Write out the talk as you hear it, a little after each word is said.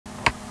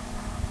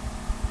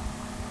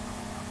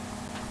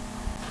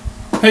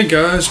Hey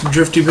guys,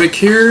 Drifty Vic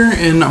here,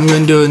 and I'm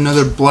going to do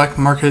another black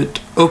market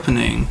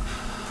opening.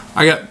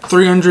 I got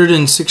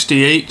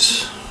 368,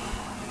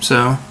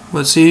 so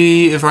let's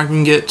see if I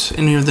can get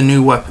any of the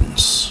new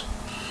weapons.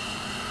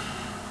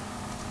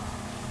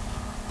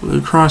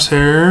 Blue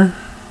Crosshair,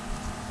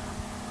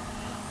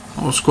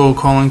 Old School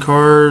Calling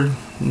Card,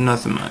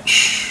 nothing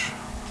much.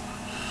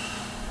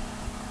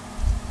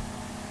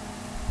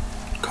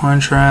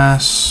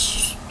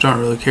 Contrast, don't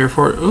really care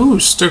for it. Ooh,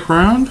 Stick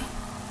Around.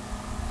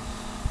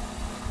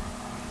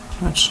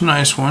 That's a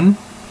nice one.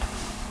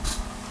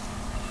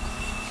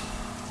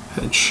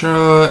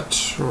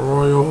 Headshot,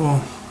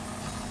 Royal,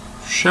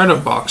 Shadow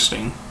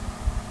Boxing.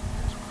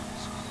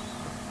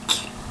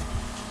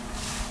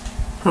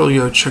 Probably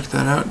go check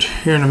that out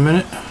here in a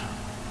minute.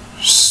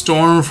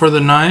 Storm for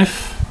the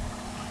knife.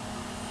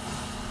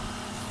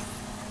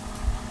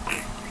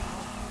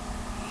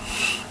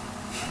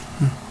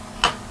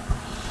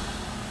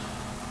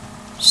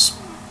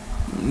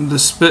 The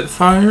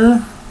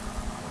Spitfire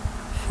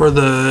for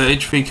the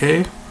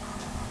HVK.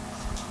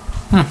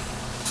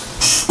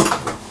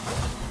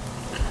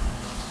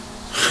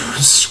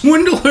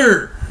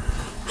 Swindler!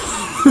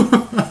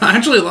 I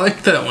actually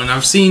like that one.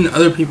 I've seen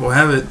other people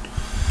have it.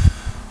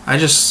 I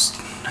just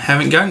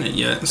haven't gotten it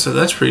yet, so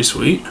that's pretty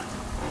sweet.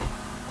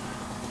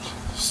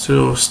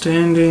 Still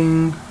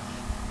standing.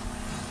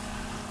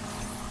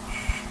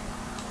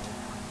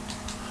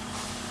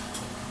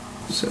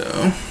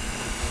 So,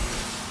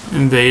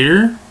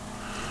 Invader.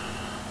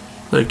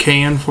 The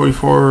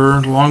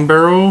KN-44 long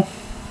barrel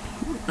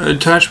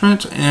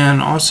attachment,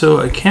 and also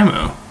a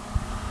camo.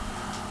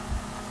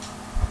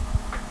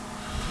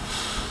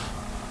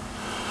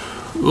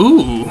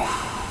 Ooh,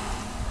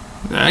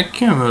 that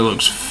camo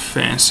looks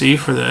fancy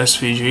for the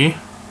SVG.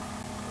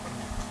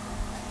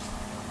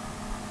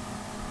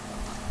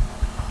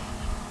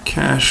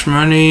 Cash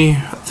Money,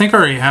 I think I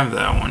already have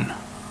that one.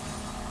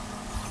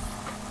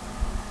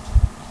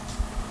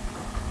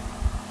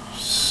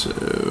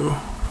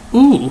 So,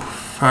 ooh,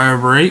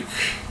 Firebreak,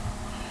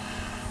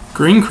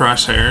 Green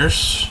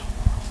Crosshairs,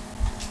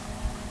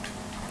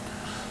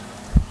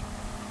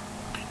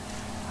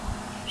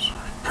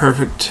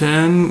 Perfect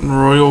 10,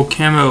 Royal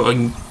Camo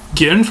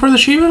again for the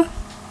Shiva?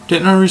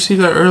 Didn't I receive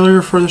that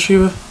earlier for the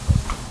Shiva?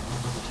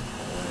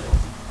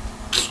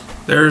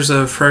 There's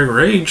a Frag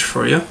Rage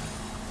for you.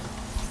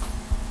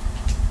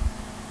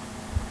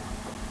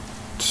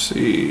 Let's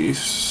see,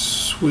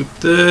 sweep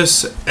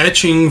this,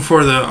 Etching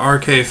for the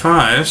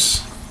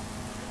RK5s.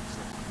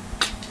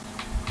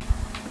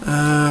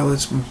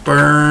 Let's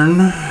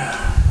burn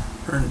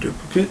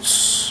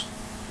duplicates,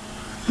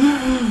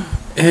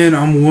 and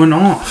I'm one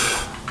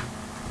off.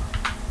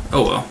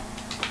 Oh well.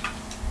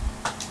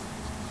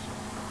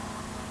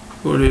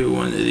 We'll do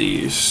one of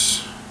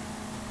these.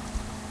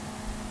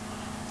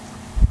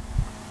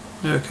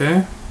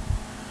 Okay.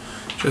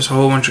 Just a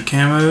whole bunch of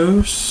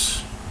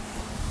camos.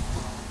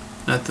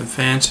 Nothing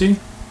fancy.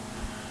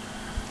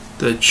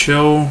 The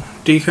Chill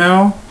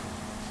decal.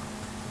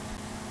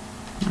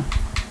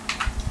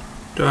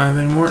 Do I have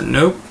any more?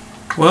 Nope.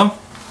 Well,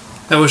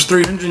 that was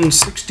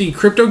 360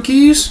 crypto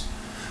keys.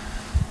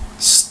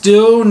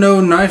 Still no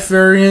knife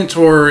variant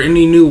or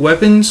any new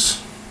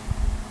weapons.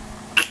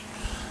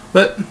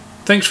 But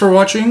thanks for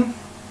watching.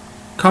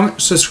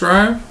 Comment,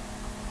 subscribe.